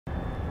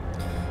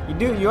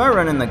You are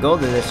running the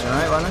gold edition,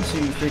 right? Why don't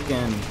you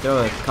freaking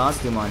throw a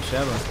costume on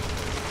Sheva?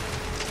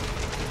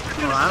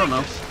 Well, I don't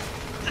know.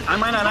 I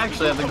might not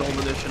actually have the gold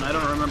edition. I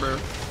don't remember.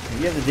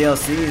 You have the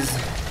DLCs.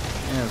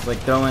 Yeah, it's like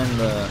throwing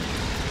the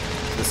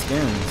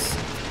skins.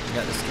 You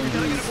got the skins.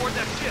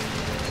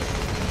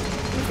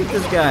 Look at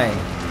this guy.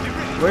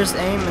 Worst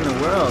aim in the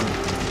world.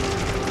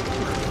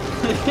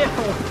 Yeah,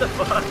 what the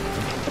fuck?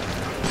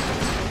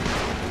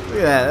 Look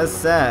at that. That's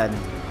sad.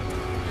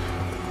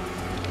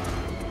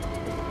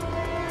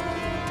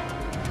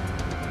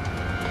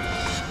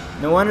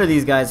 No wonder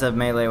these guys have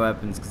melee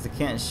weapons, because they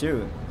can't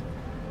shoot.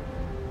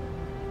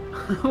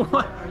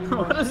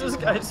 What is this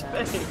guy's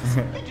face?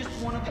 They just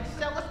want to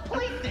sell us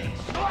playthings.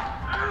 It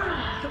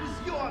was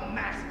your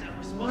master.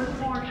 One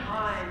more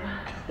time.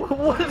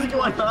 What is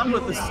going on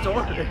with the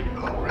story?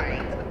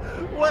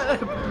 What,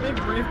 a big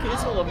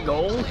briefcase full of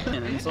gold?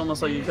 And it's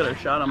almost like you could have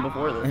shot him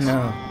before this. I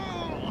know.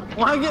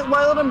 Why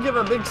let him give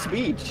a big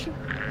speech?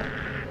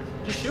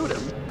 Just shoot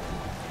him.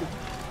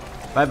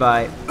 Bye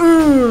bye.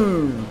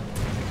 Ooh!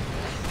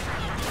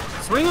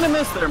 Swing and a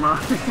miss there,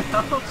 Mario.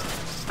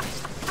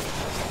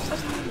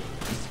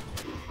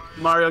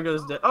 Mario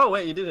goes dead. Oh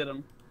wait, you did hit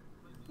him.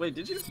 Wait,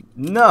 did you?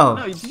 No.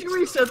 No, did you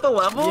reset the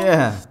level?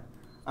 Yeah.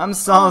 I'm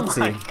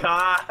salty. Oh my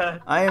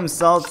god. I am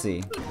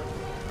salty.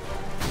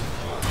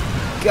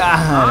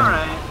 God.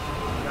 Alright.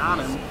 Got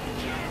him.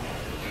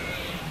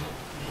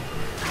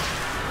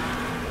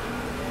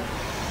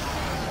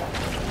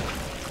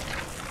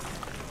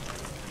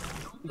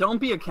 Don't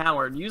be a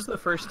coward. Use the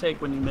first take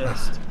when you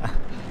missed.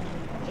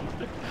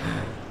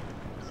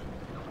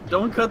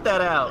 Don't cut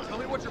that out. Tell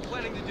me what you're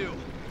planning to do.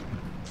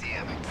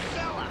 Damn it,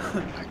 fella.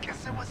 I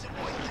guess it wasn't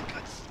worth the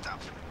good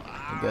stuff.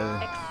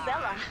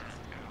 Excella.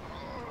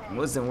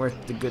 Wasn't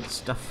worth the good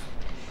stuff.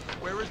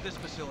 Where is this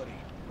facility?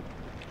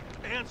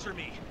 Answer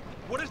me.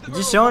 What is the You're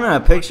just showing her a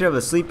picture of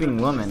a sleeping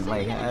woman.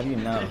 Like, how do you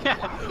know? Yeah,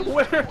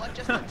 where?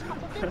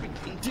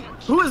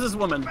 Who is this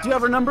woman? Do you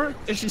have her number?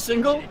 Is she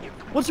single?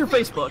 What's her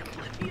Facebook?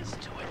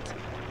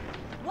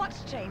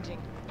 What's changing?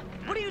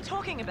 What are you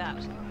talking about?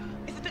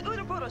 Is it the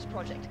Uroboros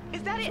project?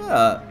 Is that it?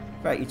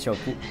 Right, eat your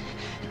poop.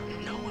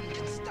 No one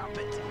can stop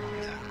it.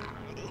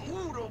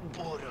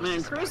 Uroboros.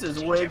 Man, Chris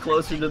is way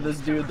closer to this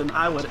dude than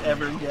I would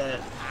ever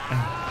get.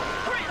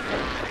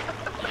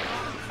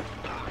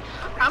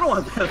 I don't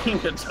want that thing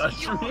to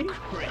touch me.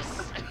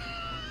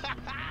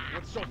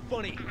 What's so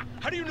funny?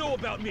 How do you know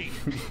about me?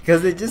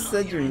 Because they just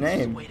said your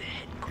name. Wait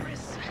ahead,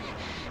 Chris.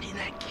 In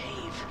that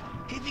cave.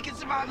 If you can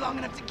survive long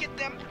enough to get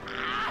them.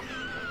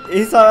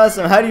 He's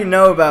awesome. How do you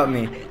know about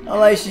me? I'm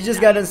like, she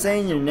just got done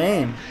saying your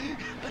name.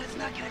 But it's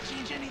not gonna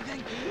change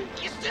anything.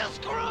 You're still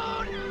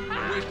screwed.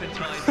 You're wasting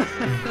time.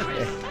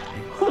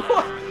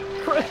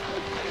 Chris.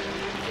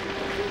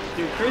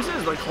 Dude, Chris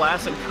is the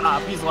classic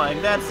cop. He's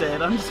like, that's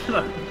it. I'm just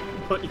gonna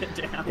put you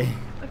down.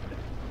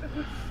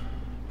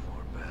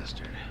 Poor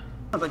bastard.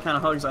 Not the kind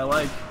of hugs I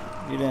like.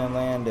 You didn't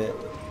land it.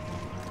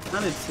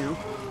 I did too.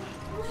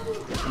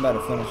 I'm about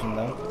to finish him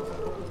though.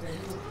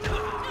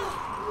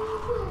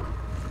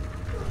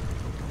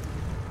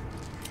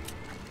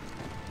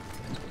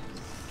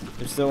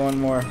 There's still one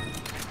more.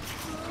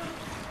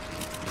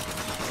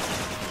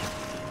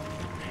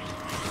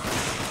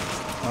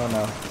 Oh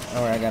no.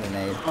 Oh, I got an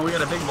aid. Oh, we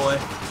got a big boy.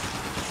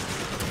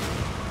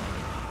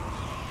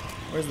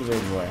 Where's the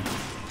big boy?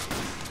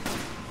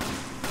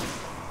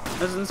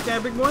 Isn't this guy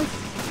a big boy?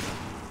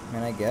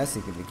 Man, I guess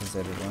he could be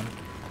considered one.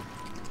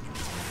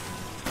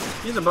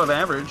 He's above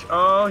average.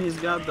 Oh, he's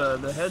got the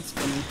head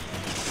spinning.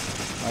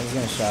 I was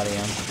gonna shot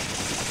him.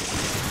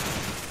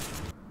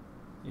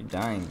 You're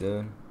dying,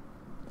 dude.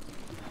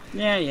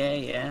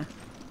 Yeah.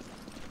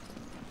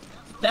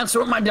 That's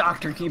what my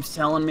doctor keeps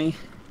telling me.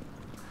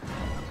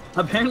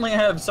 Apparently I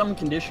have some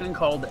condition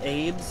called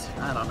AIDS.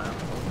 I don't know.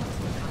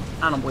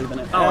 I don't believe in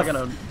it. Oh, I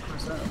gotta...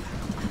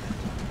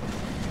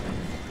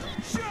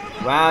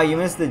 Wow, you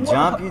missed the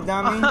jump, you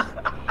dummy?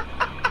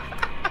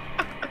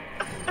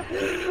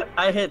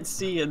 I hit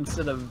C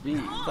instead of V.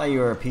 I thought you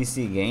were a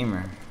PC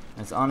gamer.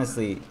 That's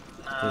honestly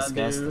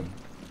disgusting.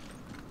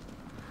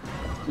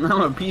 Dude.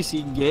 I'm a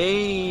PC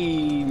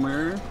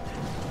gamer.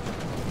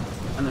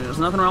 And there's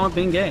nothing wrong with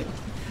being gay.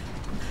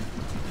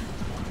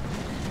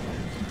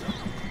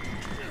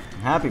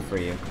 I'm happy for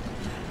you.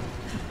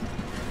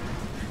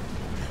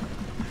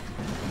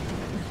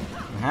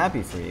 I'm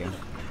happy for you.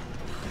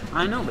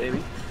 I know,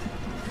 baby.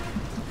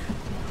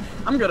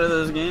 I'm good at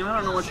this game. I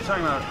don't know what you're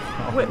talking about.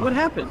 Oh, wait, what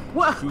happened?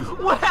 What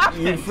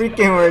happened? You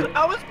freaking were.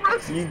 I was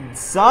pressing. You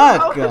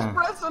suck. I was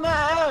pressing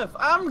F.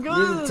 I'm good. You're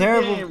at the this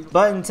terrible game.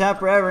 button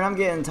tapper ever, and I'm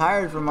getting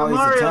tired from all these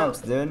Mario.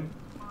 attempts, dude.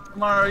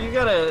 Mario, you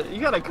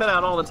gotta cut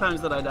out all the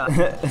times that I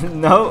die.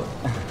 No.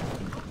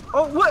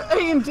 Oh, what?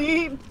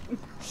 A&D?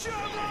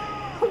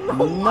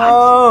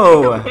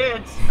 No.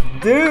 Hit.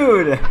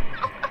 Dude.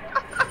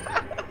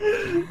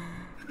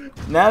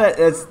 Now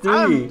that's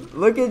 3.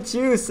 Look at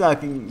you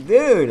sucking.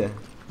 Dude.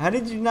 How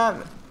did you not...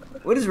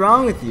 What is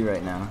wrong with you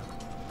right now?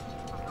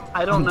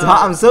 I don't know.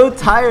 I'm so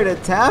tired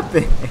of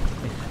tapping.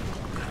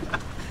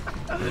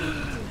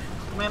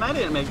 Man, I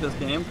didn't make this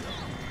game.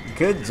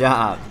 Good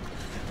job.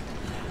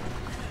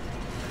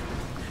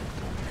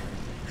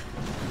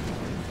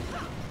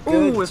 Ooh,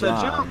 Good with job.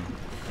 a jump.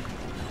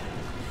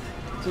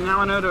 So now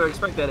I know to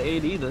expect that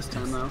AD this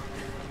time, though.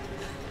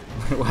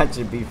 Watch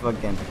it be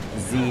fucking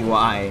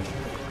ZY.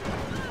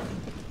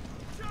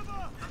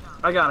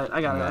 I got it.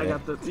 I got it. Got I it.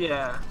 got the.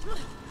 Yeah.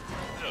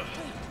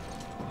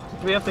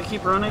 Do we have to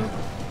keep running?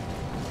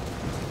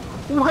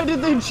 Why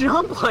did they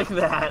jump like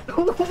that?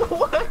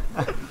 What?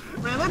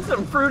 Man, that's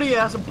some fruity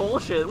ass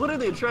bullshit. What are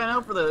they trying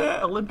out for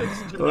the Olympics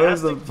gymnastics? What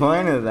is the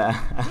point of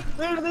that?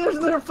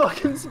 They're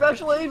fucking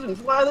special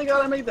agents. Why they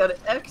gotta make that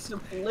X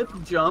flip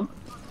jump?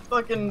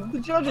 Fucking the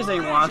judges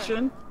ain't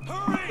watching.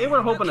 They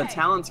were hoping a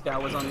talent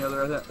scout was on the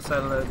other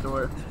side of that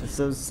door. It's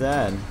so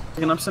sad.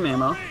 Picking up some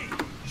ammo.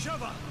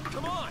 Sheva,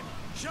 come on!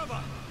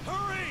 Sheva,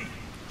 hurry!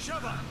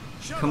 Sheva,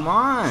 Sheva, Come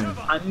on.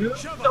 I move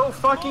so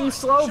fucking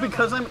slow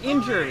because I'm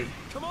injured.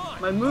 come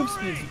on! My move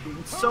speed's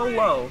so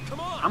low.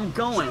 I'm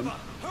going.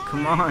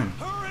 Come on.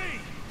 Hurry!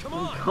 Come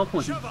I'm on!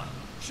 going. Sheva,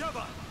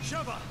 Sheva,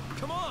 Sheva,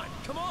 come on!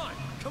 Come on!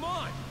 Come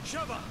on!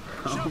 Sheva,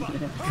 Oh, Sheva,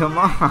 man. Come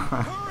on.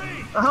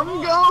 hurry! I'm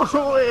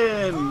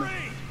going.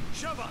 Hurry!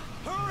 Sheva,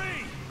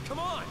 hurry! Come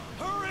on!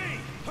 Hurry!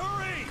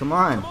 Hurry! Come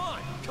on. Come on!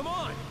 Come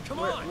on! Come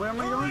Where- on! where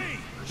am I going? Hurry!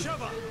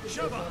 Sheva,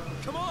 Sheva,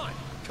 come on!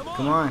 Come on!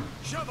 Come on.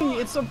 Sheva,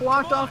 It's a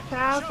blocked off come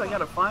on, path. I Sheva,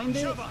 gotta find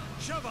it. Sheva,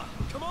 Sheva,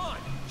 come on!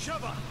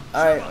 Sheva,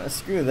 Alright, Sheva.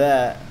 screw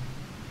that.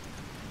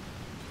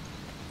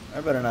 I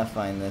better not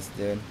find this,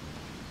 dude.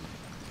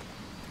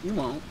 You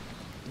won't.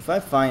 If I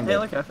find Hey, it,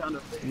 look, I found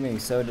it. I'm gonna be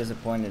so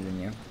disappointed in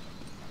you.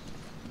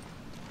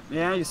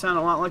 Yeah, you sound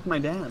a lot like my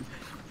dad.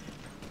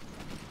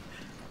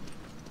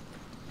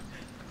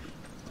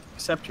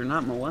 Except you're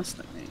not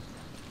molesting me.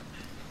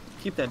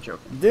 Keep that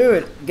joking.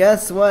 Dude,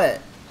 guess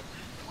what?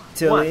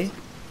 Tilly, What?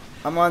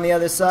 I'm on the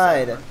other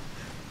side.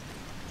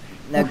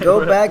 Now Wait,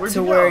 go back where'd to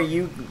you where go?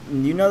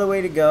 you know the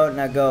way to go.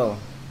 Now go.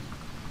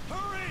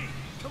 Hurry!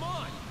 Come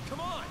on! Come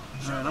on!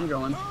 Alright, I'm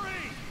going. Hurry!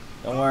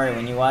 Don't worry,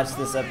 when you watch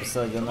this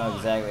episode, you'll know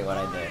exactly what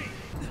I did.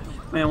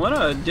 Man, what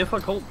a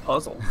difficult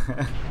puzzle.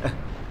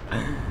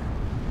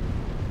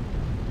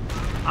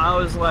 I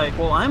was like,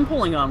 well, I'm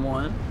pulling on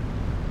one.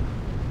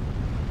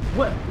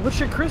 What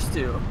should Chris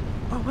do?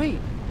 Oh, wait.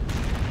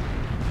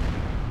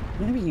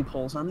 Maybe he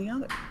pulls on the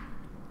other.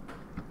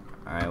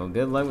 Alright, well,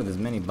 good luck with this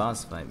mini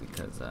boss fight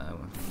because I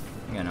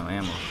got no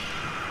ammo.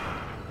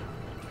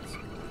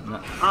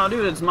 No, Oh,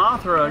 dude, it's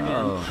Mothra again.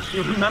 Oh.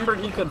 You remembered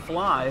he could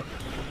fly.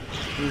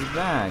 he's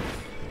back.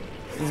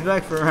 He's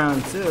back for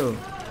round 2.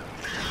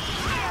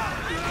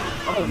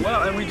 Oh,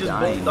 well, and we just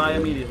Dying, both die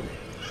dude. immediately.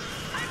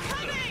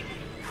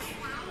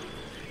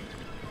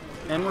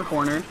 And we're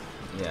cornered.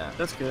 Yeah.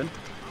 That's good.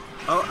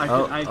 Oh, I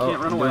can't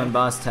run I'm away. doing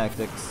boss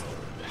tactics.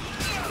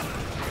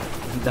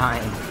 I'm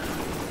dying.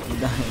 I'm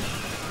dying.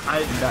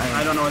 dying.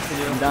 I don't know what to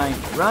I'm do. dying.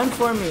 Run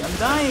for me. I'm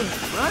dying.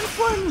 Run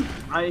for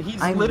me. He's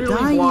I'm literally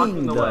dying,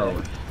 blocking the though.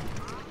 way.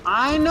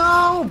 I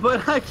know,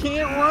 but I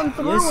can't run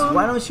through Yes, him.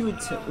 why don't you you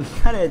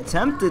gotta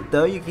attempt it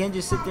though? You can't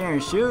just sit there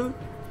and shoot.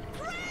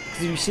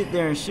 Because if you sit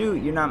there and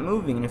shoot, you're not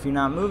moving. And if you're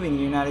not moving,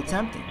 you're not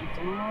attempting.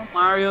 Oh,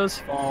 Mario's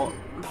fault.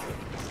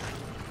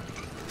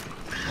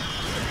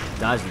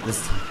 Dodge it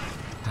this time.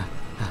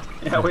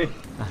 Yeah, we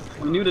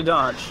knew to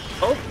dodge.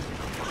 Oh,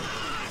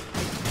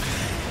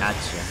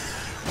 Gotcha.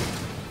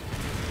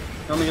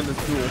 let me get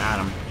this tool. Got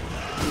him.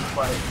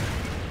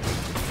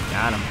 Fight.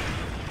 Got him.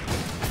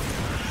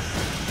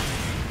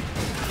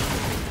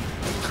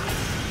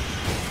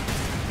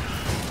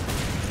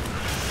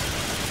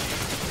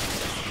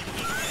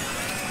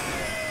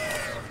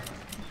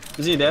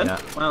 Is he dead? Yeah.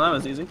 Well, that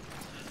was easy.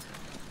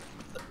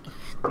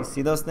 You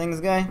see those things,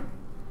 guy?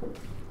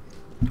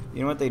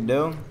 You know what they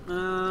do?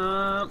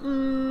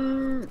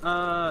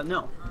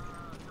 No.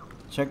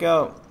 Check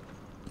out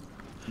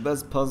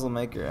best puzzle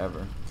maker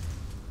ever.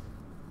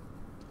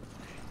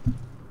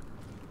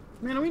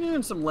 Man, are we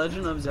doing some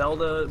Legend of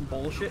Zelda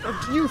bullshit?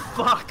 Oh, you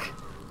fuck!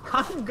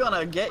 I'm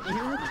gonna get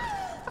you.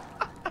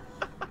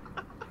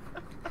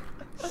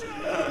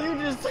 You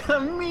just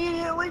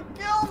immediately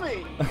kill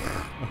me.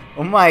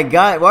 Oh my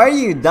god, why are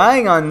you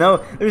dying on no?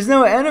 There's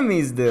no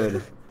enemies,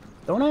 dude.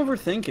 Don't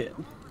overthink it.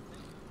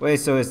 Wait,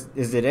 so is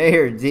it A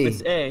or D?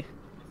 It's A.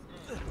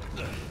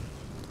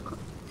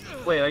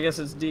 Wait, I guess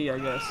it's D, I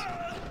guess.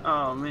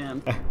 Oh,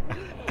 man.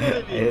 I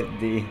hit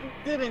D.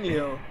 Didn't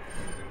you?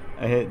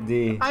 I hit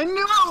D. I knew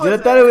it was Dude,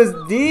 I thought it was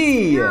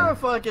D. You're a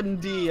fucking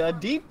D. A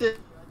deep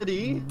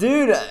D.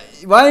 Dude,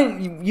 why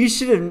you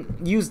should have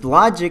used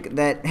logic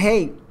that,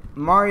 hey,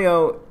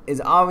 Mario is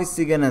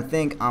obviously gonna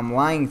think I'm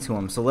lying to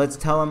him, so let's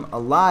tell him a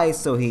lie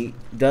so he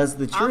does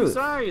the I'm truth.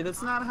 sorry,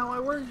 that's not how I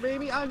work,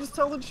 baby. I just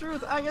tell the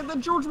truth. I get the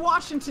George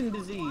Washington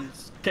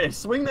disease. Okay,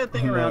 swing that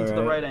thing around to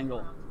the right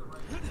angle.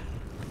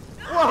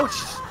 Whoa,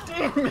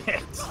 damn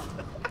it.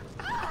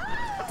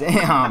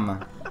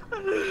 Damn.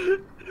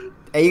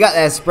 Hey, you got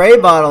that spray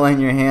bottle in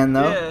your hand,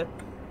 though. Yeah.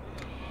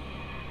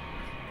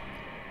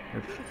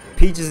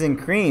 Peaches and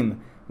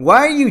cream. Why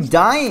are you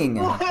dying?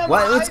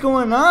 What's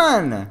going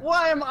on?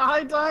 Why am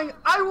I dying?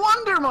 I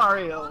wonder,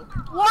 Mario.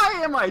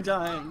 Why am I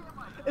dying?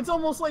 It's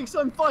almost like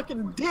some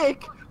fucking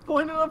dick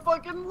pointed a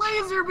fucking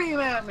laser beam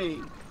at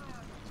me.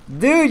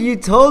 Dude, you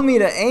told me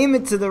to aim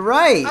it to the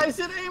right. I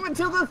said aim it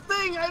to the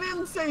thing. I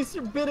didn't say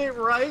spit it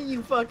right,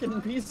 you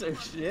fucking piece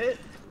of shit.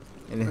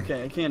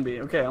 Okay, it can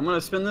be. Okay, I'm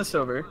gonna spin this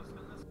over.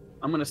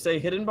 I'm gonna stay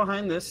hidden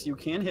behind this. You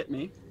can't hit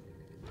me.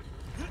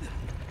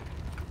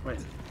 Wait,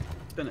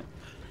 spin it.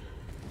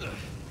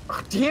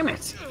 Oh, damn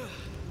it!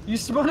 You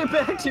spun it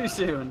back too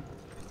soon.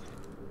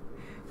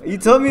 You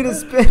told me to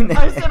spin it.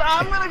 I said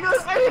I'm gonna go.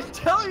 I didn't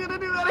tell you to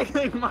do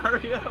anything,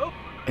 Mario.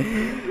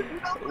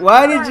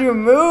 Why did you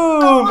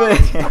move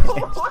it?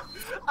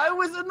 I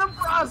was in the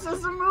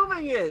process of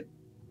moving it.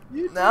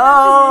 You did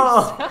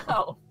No. it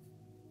yourself.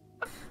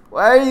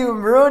 Why are you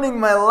ruining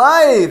my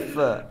life?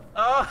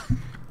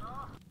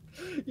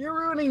 You're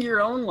ruining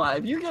your own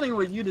life. You're getting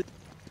what you did.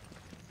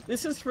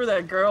 This is for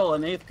that girl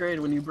in 8th grade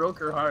when you broke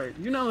her heart.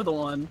 You know the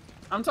one.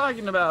 I'm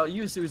talking about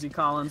you, Susie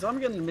Collins. I'm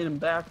getting him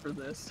back for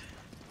this.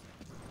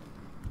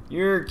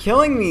 You're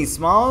killing me,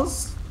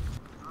 Smalls.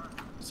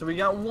 So we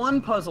got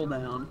one puzzle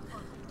down.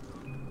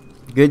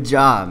 Good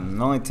job. It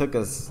only took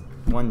us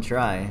one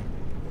try.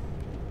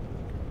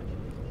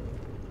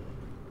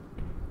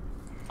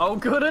 Oh,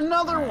 good,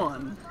 another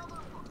one.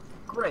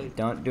 Great.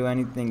 Don't do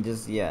anything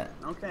just yet.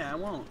 Okay, I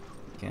won't.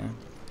 Okay.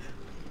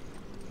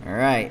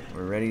 Alright,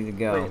 we're ready to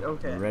go. Wait,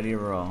 okay. We're ready to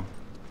roll.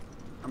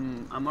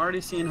 I'm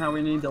already seeing how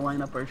we need to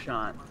line up our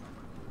shot.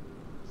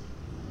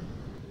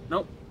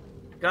 Nope.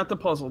 Got the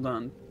puzzle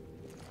done.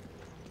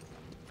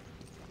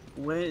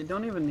 Wait,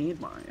 don't even need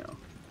Mario.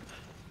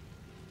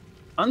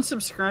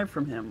 Unsubscribe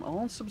from him.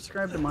 I'll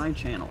subscribe to my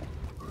channel.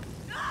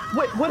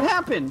 Wait, what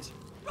happened?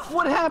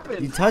 What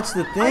happened? You touched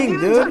the I thing,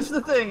 didn't dude. touch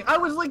the thing. I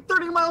was like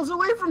 30 miles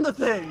away from the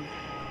thing.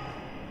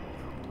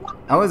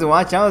 I wasn't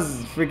watching. I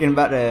was freaking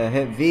about to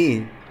hit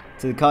V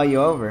to call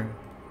you over.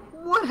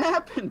 What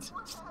happened?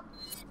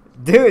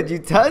 Dude, you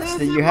touched It's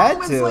it. in You had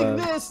moments to. like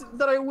this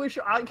that I wish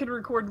I could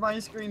record my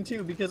screen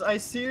too, because I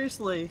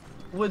seriously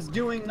was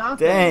doing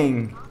nothing.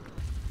 Dang.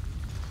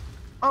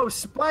 Oh,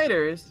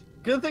 spiders.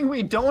 Good thing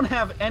we don't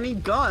have any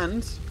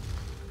guns.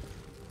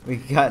 We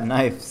got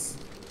knives.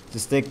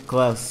 Just stick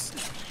close.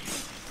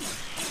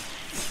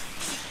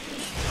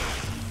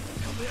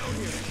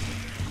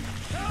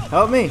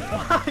 Help me!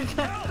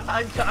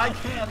 I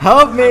can't.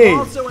 Help me! I'm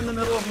also in the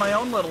middle of my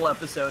own little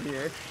episode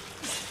here.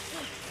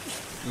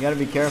 You gotta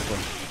be careful.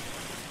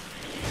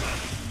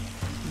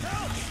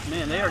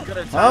 Man, they are good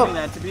at Help.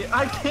 timing that to be.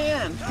 I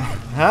can!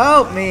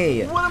 Help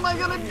me! What am I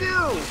gonna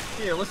do?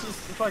 Here, let's just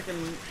fucking.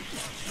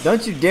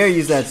 Don't you dare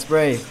use that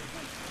spray.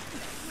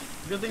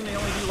 Good thing they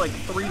only do like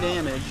 3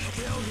 damage.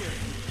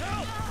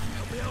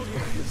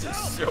 This is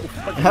so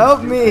fucking Help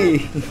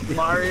stupid. me!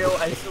 Mario,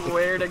 I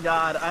swear to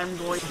God, I'm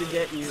going to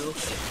get you.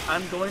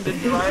 I'm going to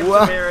drive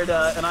What? to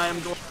Merida, and I am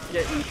going to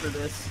get you for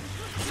this.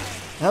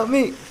 Help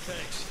me!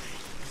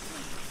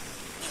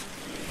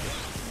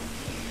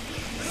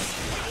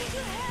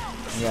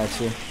 I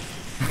got you.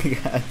 I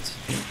got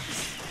you.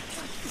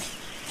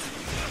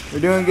 We're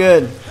doing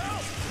good.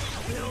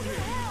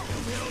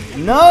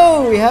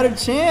 No, we had a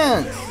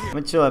chance. I'm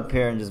gonna chill up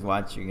here and just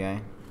watch you,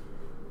 guy.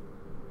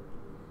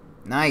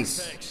 Nice.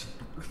 Thanks.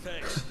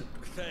 Thanks.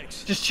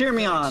 Thanks. Just cheer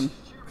me on.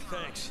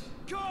 Thanks.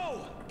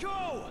 Go!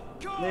 Go!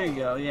 Go! There you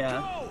go,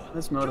 yeah. Go!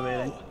 That's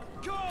motivating.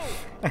 Go!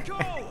 Go!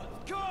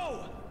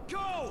 Go!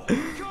 Go! Go!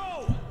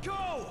 Go!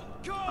 Go!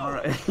 Go!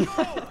 Alright.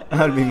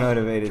 I would be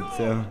motivated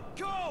too.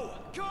 Go!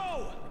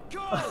 Go!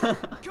 Go!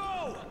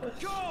 Go!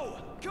 Go!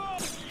 Go!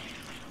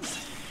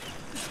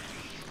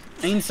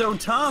 Ain't so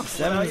tough.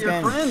 Seven's Without your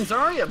game. friends,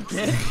 are you,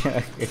 bitch?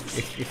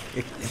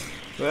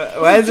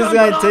 Why is this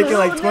guy Jumping taking on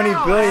like who 20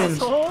 now, billion?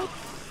 asshole?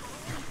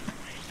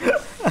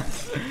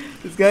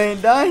 This guy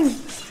ain't dying.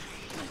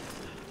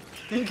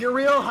 Think you're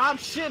real hot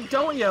shit,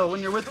 don't you, when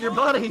you're with your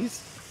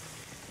buddies?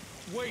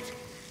 Wait!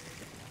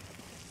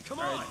 Come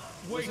on!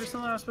 Wait! Is there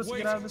something I'm supposed to Wait.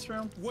 get out of this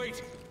room?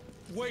 Wait!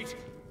 Wait!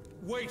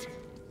 Wait!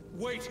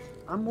 Wait!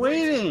 I'm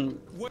waiting.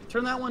 Wait.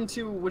 Turn that one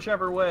to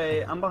whichever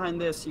way. I'm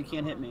behind this. You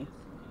can't hit me.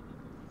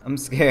 I'm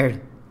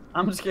scared.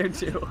 I'm scared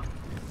too. What?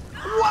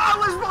 I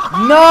was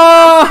behind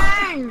No! the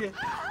thing!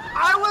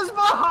 I was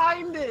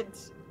behind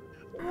it!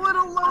 What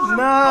a load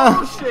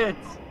No! of bullshit!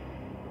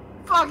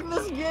 Fuck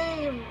this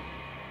game!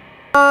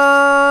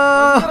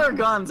 Let's get our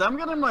guns. I'm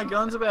getting my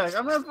guns back.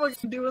 I'm not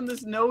fucking doing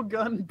this no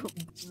gun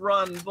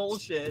run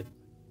bullshit.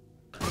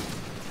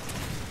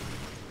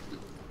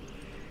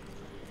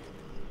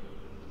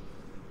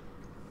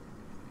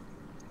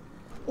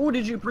 Oh,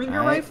 did you bring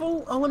your Alright.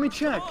 rifle? Oh, let me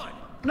check.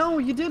 No,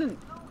 you didn't.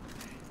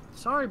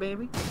 Sorry,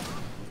 baby.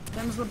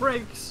 Them's the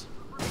brakes.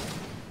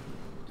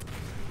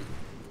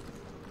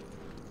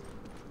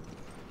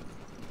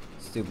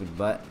 Stupid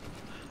butt.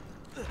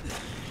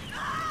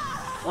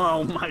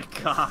 Oh my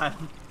god.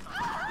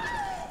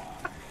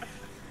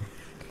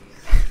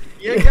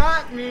 You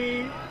got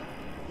me.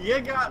 You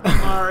got me,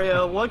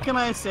 Mario. What can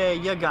I say?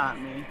 You got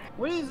me.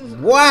 What is this?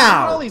 Wow. Look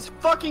at all these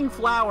fucking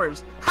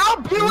flowers. How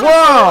beautiful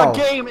Whoa. a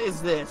game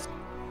is this?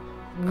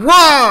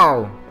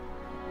 Wow!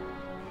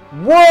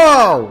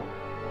 Whoa!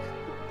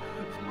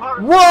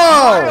 Mario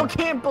Whoa!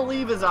 can't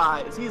believe his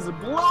eyes. He's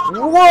blown.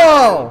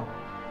 Whoa!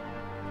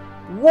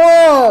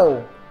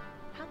 Whoa!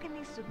 How can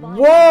they survive?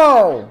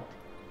 Whoa!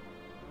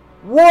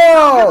 Look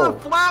at Whoa! the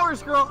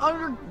flowers grow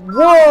under.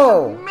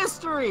 Whoa!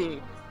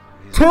 Mystery.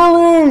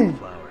 Tilly!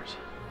 Flowers.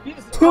 These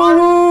are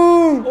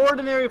Tilly!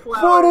 ordinary flowers.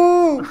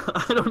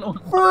 Freddy! I don't know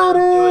what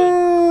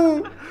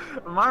Mario's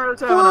doing. Mario's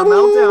having a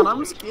meltdown.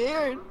 I'm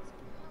scared.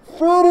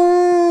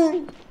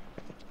 Freddy!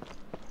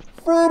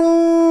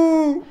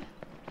 Freddy!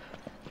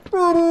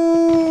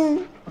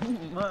 Freddy!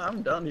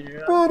 I'm done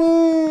here.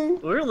 Freddy!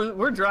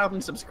 We're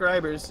dropping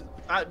subscribers.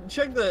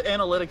 Check the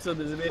analytics of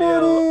this video.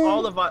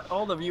 Freddy!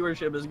 All the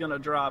viewership is gonna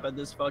drop at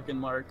this fucking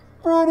mark.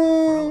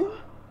 Freddy!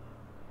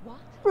 What?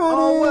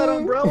 Oh, what Freddy!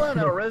 Umbrella in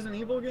a Resident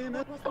Evil game?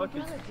 That's What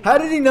fucking. umbrella did How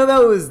did he know that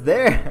was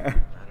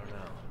there?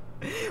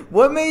 I don't know.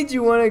 What made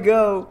you want to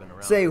go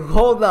say,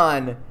 hold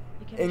on,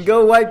 and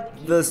go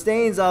wipe the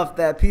stains off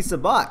that piece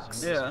of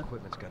box? Yeah.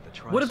 Equipment's got the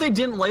What if they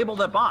didn't label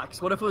that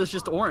box? What if it was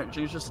just orange?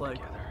 He was just like,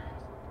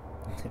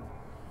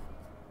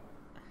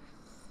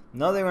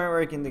 No, they weren't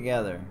working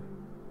together.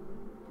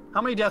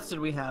 how many deaths did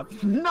we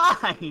have?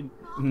 9!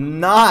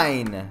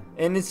 9!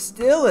 And it's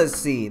still a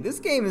C. This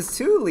game is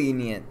too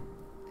lenient.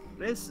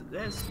 This,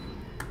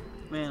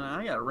 man,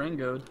 I got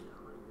Ringoed.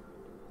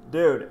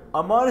 Dude,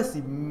 I'm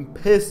honestly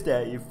pissed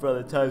at you for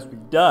the times we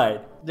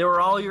died. They were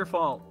all your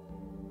fault.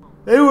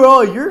 They were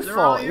all your They're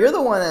fault. all You're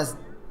the one that's...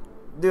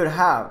 Dude,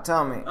 how?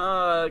 Tell me.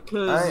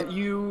 Cause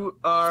you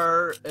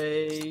are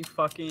a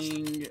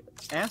fucking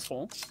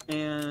asshole,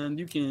 and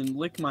you can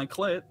lick my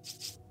clit.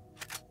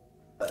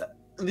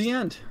 The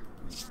end.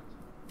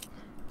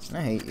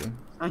 I hate you.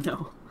 I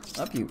know.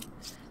 Up you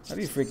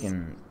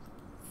freaking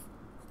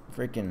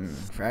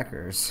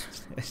crackers.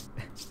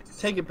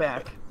 Take it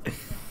back.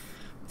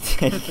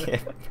 Take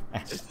it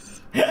back.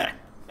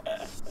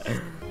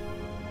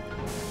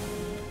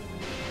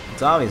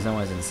 It's obvious no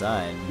one's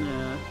inside.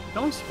 Yeah.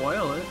 Don't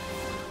spoil it.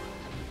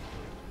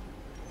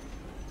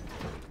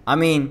 I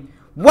mean,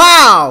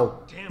 wow!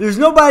 There's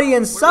nobody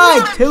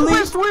inside, Tilly!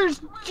 Where's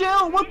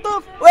Jill? What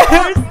the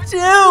Where's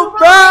Jill,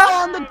 bro?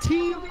 on the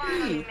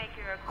TV?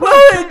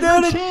 What are you The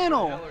doing?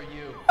 channel.